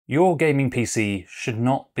Your gaming PC should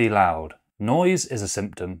not be loud. Noise is a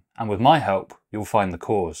symptom, and with my help, you'll find the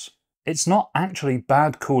cause. It's not actually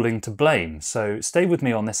bad cooling to blame, so stay with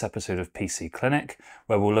me on this episode of PC Clinic,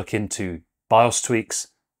 where we'll look into BIOS tweaks,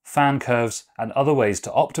 fan curves, and other ways to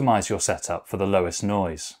optimize your setup for the lowest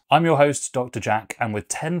noise. I'm your host, Dr. Jack, and with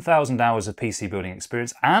 10,000 hours of PC building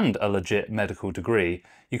experience and a legit medical degree,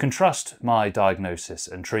 you can trust my diagnosis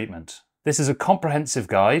and treatment. This is a comprehensive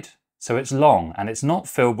guide, so it's long and it's not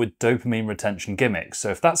filled with dopamine retention gimmicks. So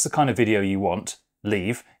if that's the kind of video you want,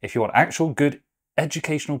 leave. If you want actual good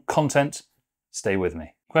educational content, stay with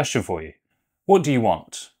me. Question for you. What do you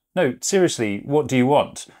want? No, seriously, what do you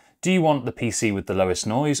want? Do you want the PC with the lowest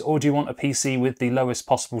noise, or do you want a PC with the lowest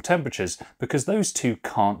possible temperatures? Because those two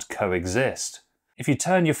can't coexist. If you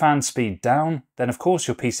turn your fan speed down, then of course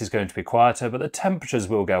your PC is going to be quieter, but the temperatures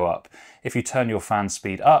will go up. If you turn your fan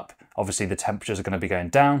speed up, obviously the temperatures are going to be going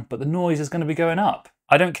down, but the noise is going to be going up.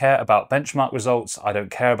 I don't care about benchmark results, I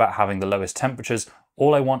don't care about having the lowest temperatures.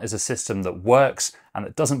 All I want is a system that works and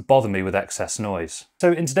that doesn't bother me with excess noise.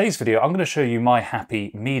 So in today's video, I'm going to show you my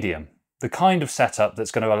happy medium. The kind of setup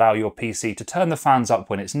that's going to allow your PC to turn the fans up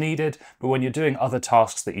when it's needed, but when you're doing other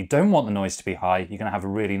tasks that you don't want the noise to be high, you're going to have a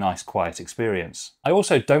really nice quiet experience. I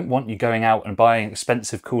also don't want you going out and buying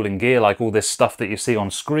expensive cooling gear like all this stuff that you see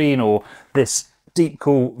on screen or this deep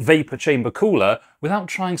cool vapor chamber cooler without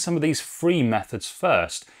trying some of these free methods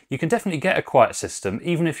first. You can definitely get a quiet system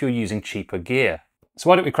even if you're using cheaper gear. So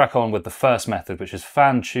why don't we crack on with the first method, which is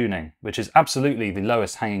fan tuning, which is absolutely the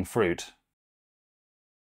lowest hanging fruit.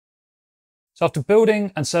 So after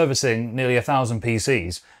building and servicing nearly 1,000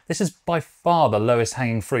 PCs, this is by far the lowest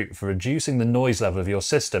hanging fruit for reducing the noise level of your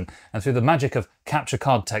system, and through the magic of capture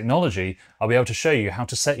card technology, I'll be able to show you how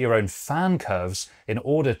to set your own fan curves in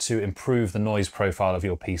order to improve the noise profile of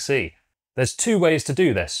your PC. There's two ways to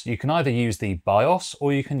do this. You can either use the BIOS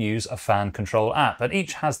or you can use a fan control app, and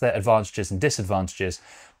each has their advantages and disadvantages.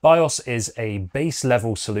 BIOS is a base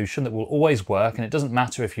level solution that will always work, and it doesn't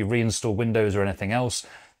matter if you reinstall Windows or anything else.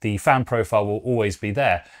 The fan profile will always be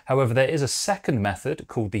there. However, there is a second method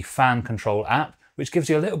called the fan control app, which gives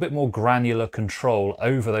you a little bit more granular control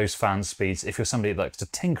over those fan speeds if you're somebody that likes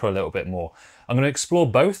to tinker a little bit more. I'm going to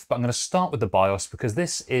explore both, but I'm going to start with the BIOS because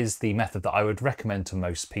this is the method that I would recommend to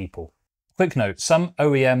most people. Quick note, some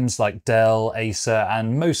OEMs like Dell, Acer,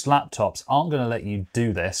 and most laptops aren't going to let you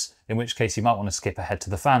do this, in which case you might want to skip ahead to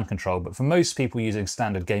the fan control, but for most people using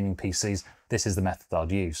standard gaming PCs, this is the method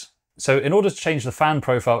I'd use. So in order to change the fan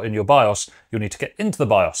profile in your BIOS, you'll need to get into the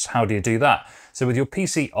BIOS. How do you do that? So with your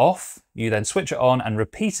PC off, you then switch it on and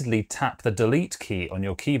repeatedly tap the delete key on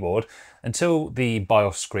your keyboard until the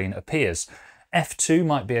BIOS screen appears. F2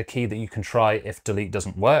 might be a key that you can try if delete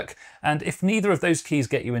doesn't work, and if neither of those keys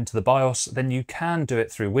get you into the BIOS, then you can do it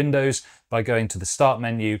through Windows by going to the Start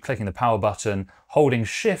menu, clicking the power button, holding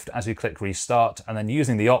Shift as you click Restart, and then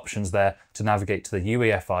using the options there to navigate to the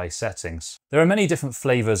UEFI settings. There are many different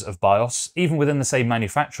flavors of BIOS. Even within the same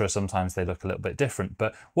manufacturer, sometimes they look a little bit different,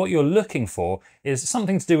 but what you're looking for is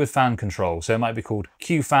something to do with fan control. So it might be called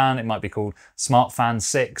QFan, it might be called Smart Fan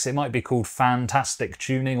 6, it might be called Fantastic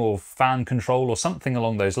Tuning or Fan Control or something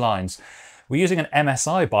along those lines. We're using an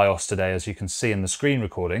MSI BIOS today, as you can see in the screen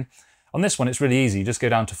recording. On this one, it's really easy. You just go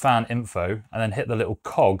down to Fan Info and then hit the little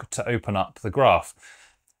cog to open up the graph.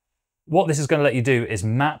 What this is going to let you do is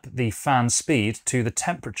map the fan speed to the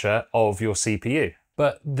temperature of your CPU.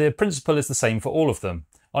 But the principle is the same for all of them.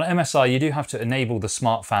 On MSI, you do have to enable the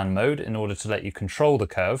Smart Fan mode in order to let you control the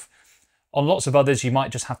curve. On lots of others, you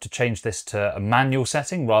might just have to change this to a manual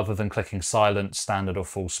setting rather than clicking silent, standard, or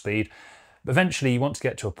full speed. But eventually you want to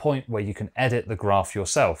get to a point where you can edit the graph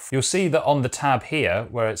yourself. You'll see that on the tab here,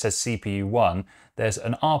 where it says CPU 1, there's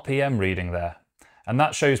an RPM reading there. And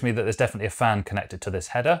that shows me that there's definitely a fan connected to this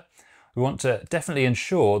header. We want to definitely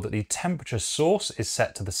ensure that the temperature source is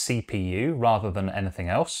set to the CPU rather than anything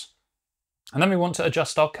else. And then we want to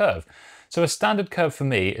adjust our curve. So a standard curve for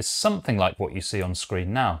me is something like what you see on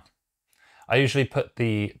screen now. I usually put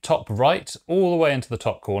the top right all the way into the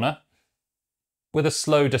top corner with a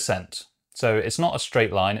slow descent. So it's not a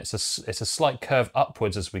straight line, it's a slight curve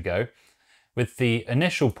upwards as we go, with the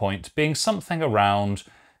initial point being something around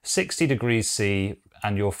 60 degrees C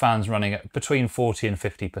and your fan's running at between 40 and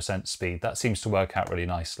 50% speed. That seems to work out really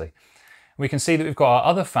nicely. We can see that we've got our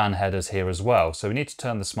other fan headers here as well, so we need to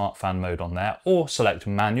turn the Smart Fan mode on there or select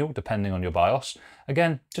manual depending on your BIOS.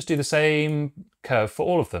 Again, just do the same curve for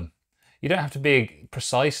all of them. You don't have to be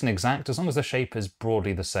precise and exact, as long as the shape is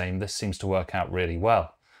broadly the same. This seems to work out really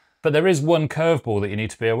well. But there is one curveball that you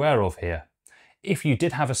need to be aware of here. If you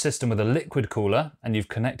did have a system with a liquid cooler and you've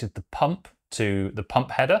connected the pump to the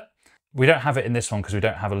pump header, We don't have it in this one because we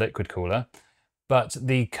don't have a liquid cooler, but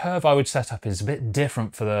the curve I would set up is a bit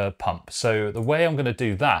different for the pump. So the way I'm going to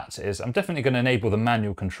do that is I'm definitely going to enable the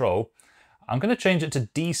manual control. I'm going to change it to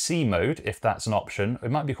DC mode if that's an option.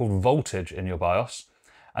 It might be called voltage in your BIOS.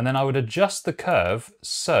 And then I would adjust the curve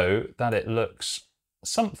so that it looks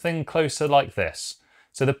something closer like this.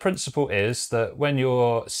 So the principle is that when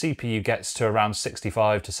your CPU gets to around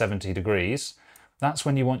 65 to 70 degrees, that's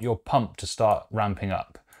when you want your pump to start ramping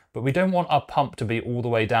up. But we don't want our pump to be all the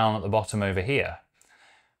way down at the bottom over here.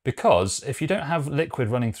 Because if you don't have liquid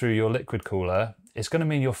running through your liquid cooler, it's going to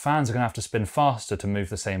mean your fans are going to have to spin faster to move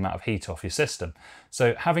the same amount of heat off your system.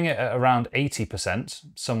 So having it at around 80%,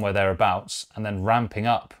 somewhere thereabouts, and then ramping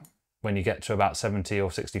up when you get to about 70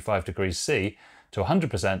 or 65 degrees C to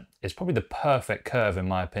 100% is probably the perfect curve in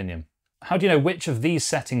my opinion. How do you know which of these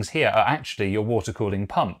settings here are actually your water cooling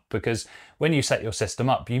pump? Because when you set your system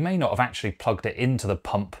up, you may not have actually plugged it into the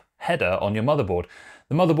pump header on your motherboard.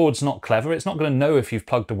 The motherboard's not clever. It's not going to know if you've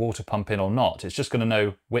plugged a water pump in or not. It's just going to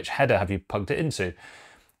know which header have you plugged it into.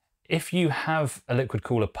 If you have a liquid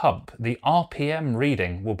cooler pump, the RPM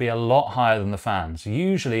reading will be a lot higher than the fans,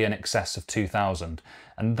 usually in excess of 2000.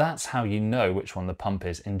 And that's how you know which one the pump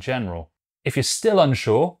is in general. If you're still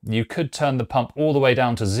unsure, you could turn the pump all the way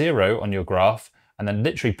down to 0 on your graph and then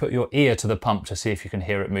literally put your ear to the pump to see if you can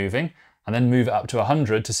hear it moving, and then move it up to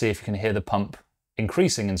 100 to see if you can hear the pump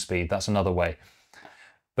increasing in speed. That's another way.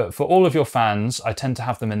 But for all of your fans, I tend to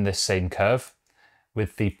have them in this same curve,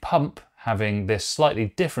 with the pump having this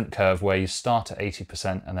slightly different curve where you start at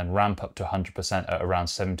 80% and then ramp up to 100% at around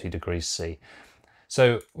 70 degrees C.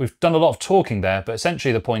 So we've done a lot of talking there, but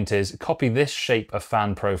essentially the point is copy this shape of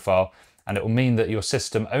fan profile and it will mean that your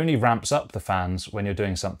system only ramps up the fans when you're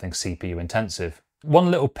doing something CPU intensive.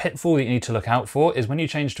 One little pitfall that you need to look out for is when you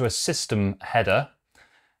change to a system header,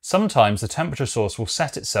 sometimes the temperature source will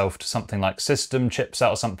set itself to something like system,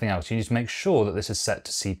 chipset or something else. You need to make sure that this is set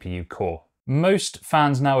to CPU core. Most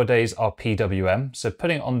fans nowadays are PWM, so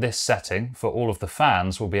putting it on this setting for all of the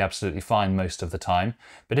fans will be absolutely fine most of the time.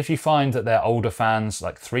 But if you find that they're older fans,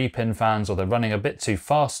 like 3-pin fans, or they're running a bit too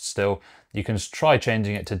fast still, you can try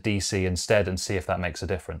changing it to DC instead and see if that makes a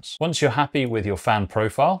difference. Once you're happy with your fan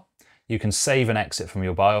profile, you can save and exit from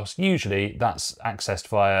your BIOS. Usually that's accessed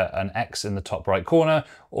via an X in the top right corner,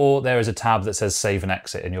 or there is a tab that says save and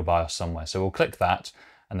exit in your BIOS somewhere. So we'll click that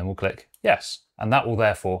and then we'll click yes. And that will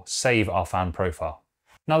therefore save our fan profile.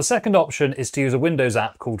 Now the second option is to use a Windows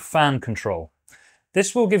app called Fan Control.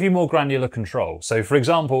 This will give you more granular control. So for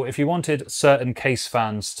example, if you wanted certain case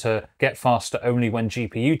fans to get faster only when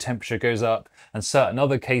GPU temperature goes up and certain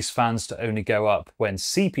other case fans to only go up when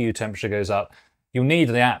CPU temperature goes up, you'll need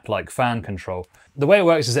the app like Fan Control. The way it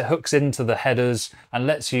works is it hooks into the headers and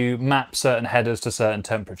lets you map certain headers to certain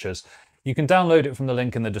temperatures. You can download it from the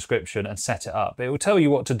link in the description and set it up. It will tell you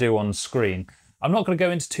what to do on screen. I'm not going to go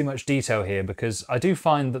into too much detail here because I do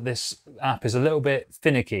find that this app is a little bit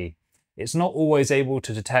finicky. It's not always able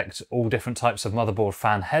to detect all different types of motherboard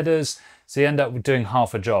fan headers, so you end up doing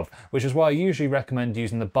half a job, which is why I usually recommend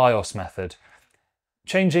using the BIOS method.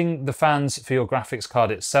 Changing the fans for your graphics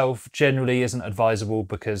card itself generally isn't advisable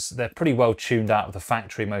because they're pretty well tuned out of the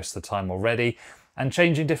factory most of the time already, and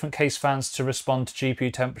changing different case fans to respond to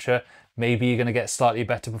GPU temperature, maybe you're going to get slightly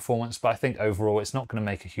better performance, but I think overall it's not going to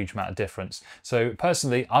make a huge amount of difference. So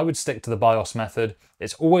personally, I would stick to the BIOS method.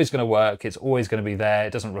 It's always going to work, it's always going to be there,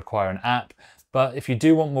 it doesn't require an app. But if you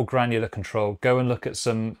do want more granular control, go and look at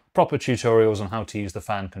some proper tutorials on how to use the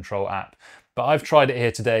Fan Control app. But I've tried it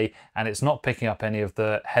here today and it's not picking up any of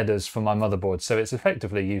the headers from my motherboard, so it's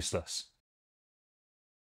effectively useless.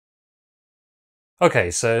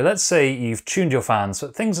 Okay, so let's say you've tuned your fans,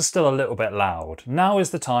 but things are still a little bit loud. Now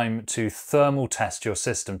is the time to thermal test your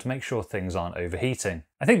system to make sure things aren't overheating.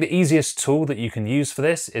 I think the easiest tool that you can use for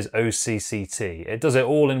this is OCCT. It does it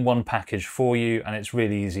all in one package for you and it's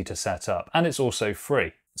really easy to set up, and it's also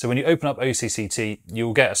free. So when you open up OCCT,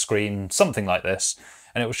 you'll get a screen something like this,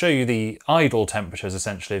 and it will show you the idle temperatures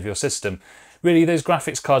essentially of your system. Really, those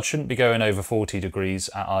graphics cards shouldn't be going over 40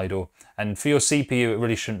 degrees at idle, and for your CPU it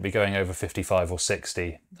really shouldn't be going over 55 or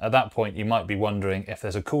 60. At that point you might be wondering if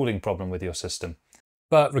there's a cooling problem with your system.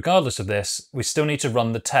 But regardless of this, we still need to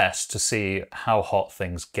run the test to see how hot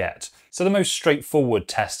things get. So the most straightforward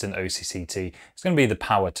test in OCCT is going to be the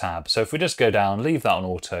power tab. So if we just go down, leave that on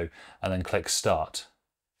auto, and then click start.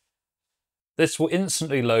 This will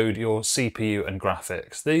instantly load your CPU and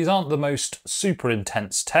graphics. These aren't the most super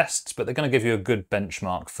intense tests, but they're going to give you a good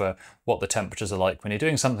benchmark for what the temperatures are like when you're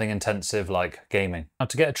doing something intensive like gaming. Now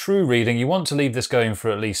to get a true reading, you want to leave this going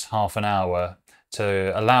for at least half an hour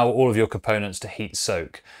to allow all of your components to heat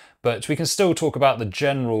soak. but we can still talk about the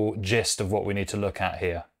general gist of what we need to look at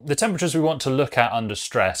here. The temperatures we want to look at under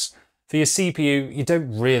stress. For your CPU, you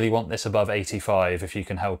don't really want this above 85 if you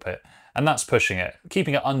can help it, and that's pushing it.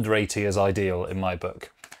 Keeping it under 80 is ideal in my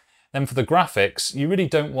book. Then for the graphics, you really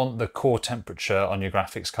don't want the core temperature on your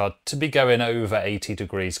graphics card to be going over 80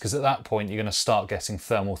 degrees, because at that point you're going to start getting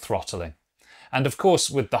thermal throttling. And of course,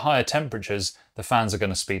 with the higher temperatures, the fans are going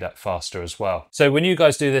to speed up faster as well. So when you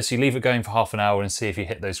guys do this, you leave it going for half an hour and see if you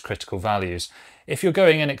hit those critical values. If you're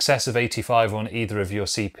going in excess of 85 on either of your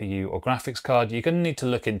CPU or graphics card, you're going to need to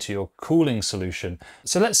look into your cooling solution.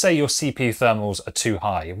 So let's say your CPU thermals are too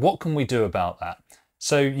high. What can we do about that?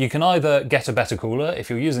 So you can either get a better cooler. If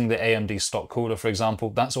you're using the AMD stock cooler, for example,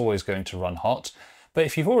 that's always going to run hot. But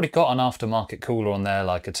if you've already got an aftermarket cooler on there,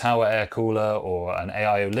 like a Tower Air cooler or an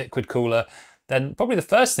AIO liquid cooler, then probably the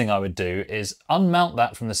first thing I would do is unmount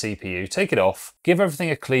that from the CPU, take it off, give everything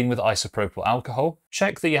a clean with isopropyl alcohol,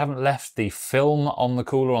 check that you haven't left the film on the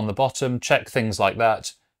cooler on the bottom, check things like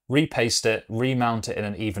that, repaste it, remount it in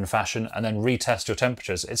an even fashion, and then retest your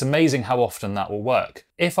temperatures. It's amazing how often that will work.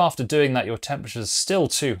 If after doing that your temperature's still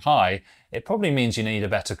too high, it probably means you need a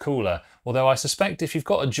better cooler. Although I suspect if you've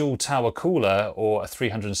got a dual tower cooler or a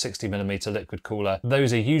 360mm liquid cooler,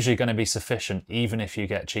 those are usually going to be sufficient even if you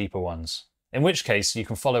get cheaper ones. In which case you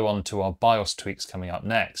can follow on to our BIOS tweaks coming up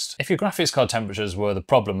next. If your graphics card temperatures were the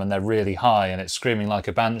problem and they're really high and it's screaming like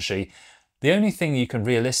a banshee, the only thing you can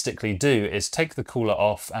realistically do is take the cooler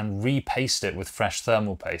off and repaste it with fresh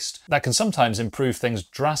thermal paste. That can sometimes improve things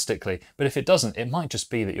drastically, but if it doesn't, it might just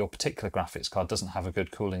be that your particular graphics card doesn't have a good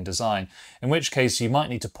cooling design, in which case you might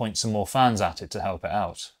need to point some more fans at it to help it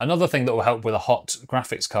out. Another thing that will help with a hot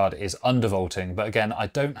graphics card is undervolting, but again, I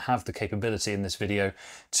don't have the capability in this video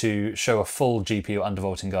to show a full GPU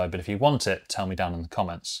undervolting guide, but if you want it, tell me down in the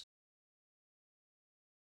comments.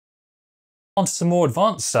 On to some more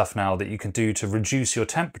advanced stuff now that you can do to reduce your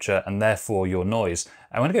temperature and therefore your noise.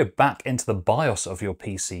 I want to go back into the BIOS of your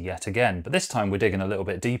PC yet again, but this time we're digging a little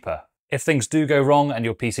bit deeper. If things do go wrong and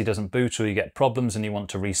your PC doesn't boot or you get problems and you want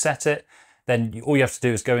to reset it, then all you have to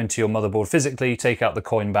do is go into your motherboard physically, take out the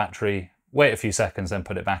coin battery, wait a few seconds, then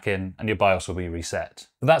put it back in, and your BIOS will be reset.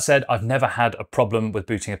 But that said, I've never had a problem with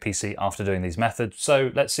booting a PC after doing these methods,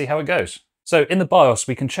 so let's see how it goes. So in the BIOS,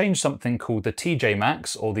 we can change something called the TJ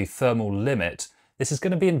max, or the thermal limit. This is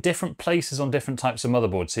going to be in different places on different types of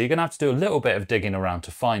motherboards, so you're going to have to do a little bit of digging around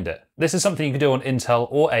to find it. This is something you can do on Intel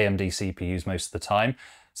or AMD CPUs most of the time.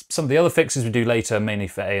 Some of the other fixes we do later, mainly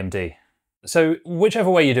for AMD. So whichever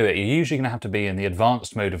way you do it, you're usually going to have to be in the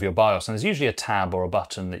advanced mode of your BIOS, and there's usually a tab or a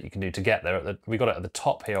button that you can do to get there. We got it at the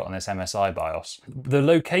top here on this MSI BIOS. The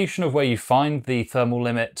location of where you find the thermal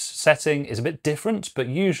limit setting is a bit different, but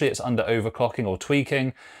usually it's under overclocking or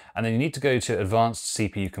tweaking, and then you need to go to advanced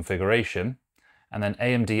CPU configuration, and then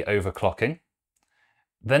AMD overclocking,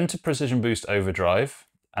 then to precision boost overdrive,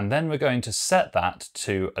 and then we're going to set that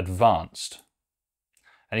to advanced.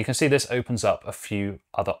 And you can see this opens up a few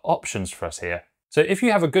other options for us here. So if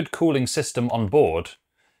you have a good cooling system on board,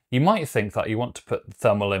 you might think that you want to put the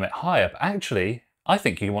thermal limit higher, but actually, I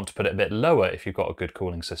think you want to put it a bit lower if you've got a good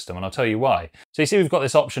cooling system, and I'll tell you why. So you see we've got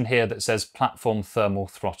this option here that says Platform Thermal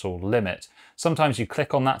Throttle Limit. Sometimes you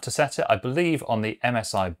click on that to set it. I believe on the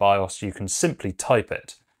MSI BIOS you can simply type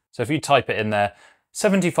it. So if you type it in there,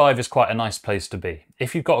 75 is quite a nice place to be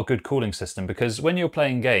if you've got a good cooling system, because when you're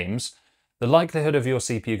playing games, the likelihood of your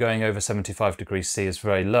CPU going over 75 degrees C is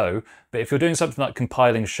very low, but if you're doing something like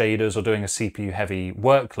compiling shaders or doing a CPU-heavy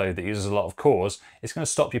workload that uses a lot of cores, it's going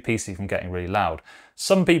to stop your PC from getting really loud.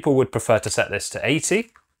 Some people would prefer to set this to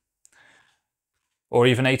 80 or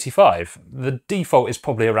even 85. The default is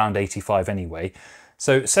probably around 85 anyway,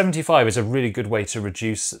 so 75 is a really good way to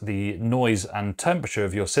reduce the noise and temperature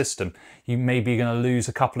of your system. You may be going to lose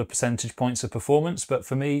a couple of percentage points of performance, but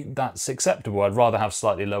for me, that's acceptable. I'd rather have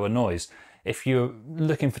slightly lower noise. If you're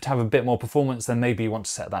looking to have a bit more performance, then maybe you want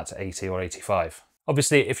to set that to 80 or 85.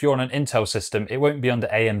 Obviously, if you're on an Intel system, it won't be under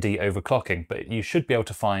AMD overclocking, but you should be able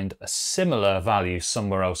to find a similar value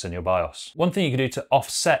somewhere else in your BIOS. One thing you can do to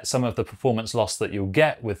offset some of the performance loss that you'll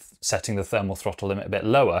get with setting the thermal throttle limit a bit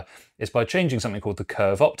lower is by changing something called the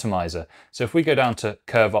Curve Optimizer. So if we go down to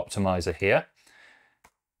Curve Optimizer here,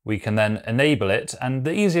 we can then enable it, and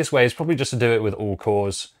the easiest way is probably just to do it with all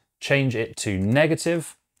cores, change it to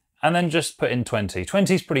negative, and then just put in 20.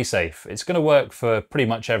 20 is pretty safe. It's going to work for pretty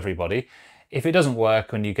much everybody. If it doesn't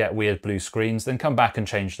work when you get weird blue screens, then come back and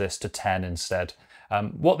change this to 10 instead.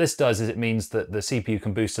 What this does is it means that the CPU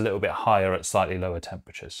can boost a little bit higher at slightly lower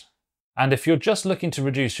temperatures. And if you're just looking to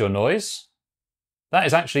reduce your noise, that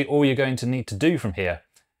is actually all you're going to need to do from here.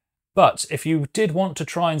 But if you did want to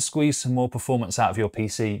try and squeeze some more performance out of your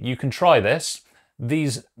PC, you can try this.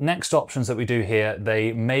 These next options that we do here,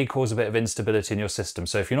 they may cause a bit of instability in your system.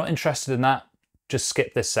 So if you're not interested in that, just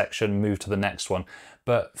skip this section, move to the next one.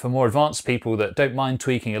 But for more advanced people that don't mind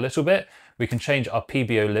tweaking a little bit, we can change our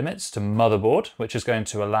PBO limits to motherboard, which is going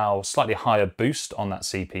to allow slightly higher boost on that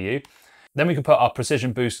CPU. Then we can put our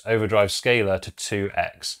precision boost overdrive scaler to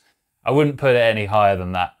 2x. I wouldn't put it any higher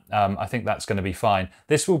than that. I think that's going to be fine.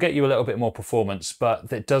 This will get you a little bit more performance,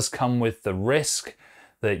 but it does come with the risk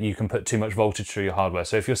that you can put too much voltage through your hardware.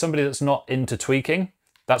 So if you're somebody that's not into tweaking,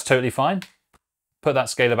 that's totally fine. Put that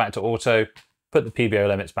scaler back to auto, put the PBO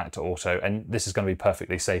limits back to auto, and this is going to be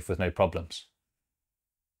perfectly safe with no problems.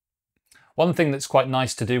 One thing that's quite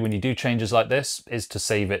nice to do when you do changes like this is to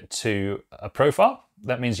save it to a profile.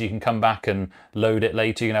 That means you can come back and load it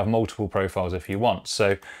later. You can have multiple profiles if you want.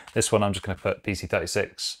 So this one, I'm just going to put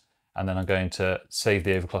PC36, and then I'm going to save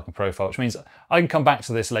the overclocking profile, which means I can come back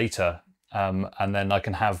to this later, and then I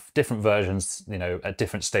can have different versions, you know, at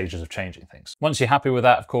different stages of changing things. Once you're happy with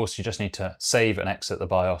that, of course, you just need to save and exit the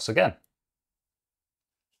BIOS again.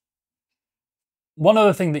 One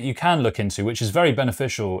other thing that you can look into, which is very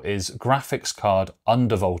beneficial, is graphics card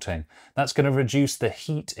undervolting. That's going to reduce the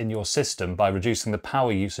heat in your system by reducing the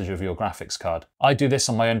power usage of your graphics card. I do this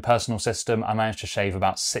on my own personal system. I managed to shave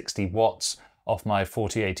about 60 watts off my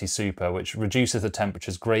 4080 Super, which reduces the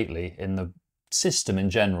temperatures greatly in the system in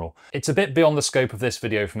general. It's a bit beyond the scope of this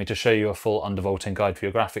video for me to show you a full undervolting guide for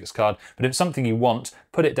your graphics card, but if it's something you want,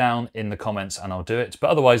 put it down in the comments and I'll do it.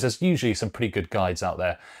 But otherwise, there's usually some pretty good guides out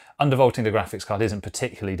there. Undervolting the graphics card isn't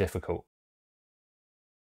particularly difficult.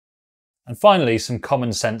 And finally, some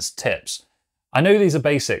common sense tips. I know these are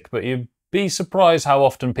basic, but you'd be surprised how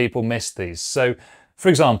often people miss these. So, for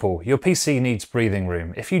example, your PC needs breathing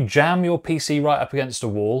room. If you jam your PC right up against a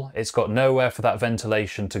wall, it's got nowhere for that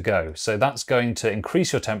ventilation to go. So that's going to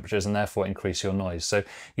increase your temperatures and therefore increase your noise. So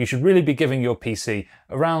you should really be giving your PC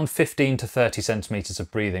around 15 to 30 centimeters of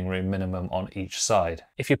breathing room minimum on each side.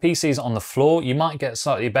 If your PC is on the floor, you might get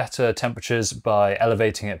slightly better temperatures by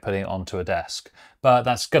elevating it, putting it onto a desk, but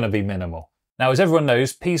that's going to be minimal. Now, as everyone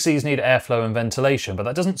knows, PCs need airflow and ventilation, but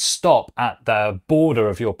that doesn't stop at the border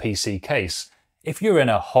of your PC case. If you're in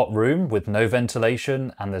a hot room with no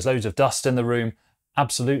ventilation and there's loads of dust in the room,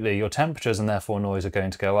 absolutely your temperatures and therefore noise are going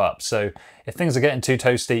to go up. So if things are getting too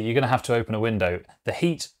toasty, you're going to have to open a window. The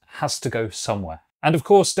heat has to go somewhere. And of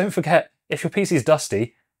course, don't forget, if your PC is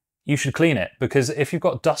dusty, you should clean it, because if you've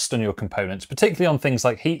got dust on your components, particularly on things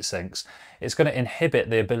like heat sinks, it's going to inhibit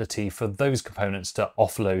the ability for those components to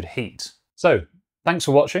offload heat. So thanks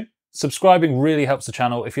for watching. Subscribing really helps the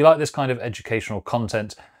channel. If you like this kind of educational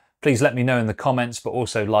content, please let me know in the comments, but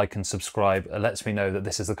also like and subscribe. It lets me know that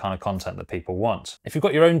this is the kind of content that people want. If you've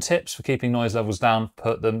got your own tips for keeping noise levels down,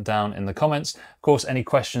 put them down in the comments. Of course, any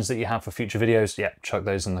questions that you have for future videos, yeah, chuck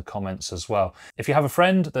those in the comments as well. If you have a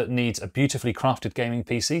friend that needs a beautifully crafted gaming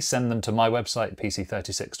PC, send them to my website,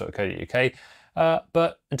 pc36.co.uk.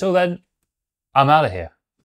 But until then, I'm out of here.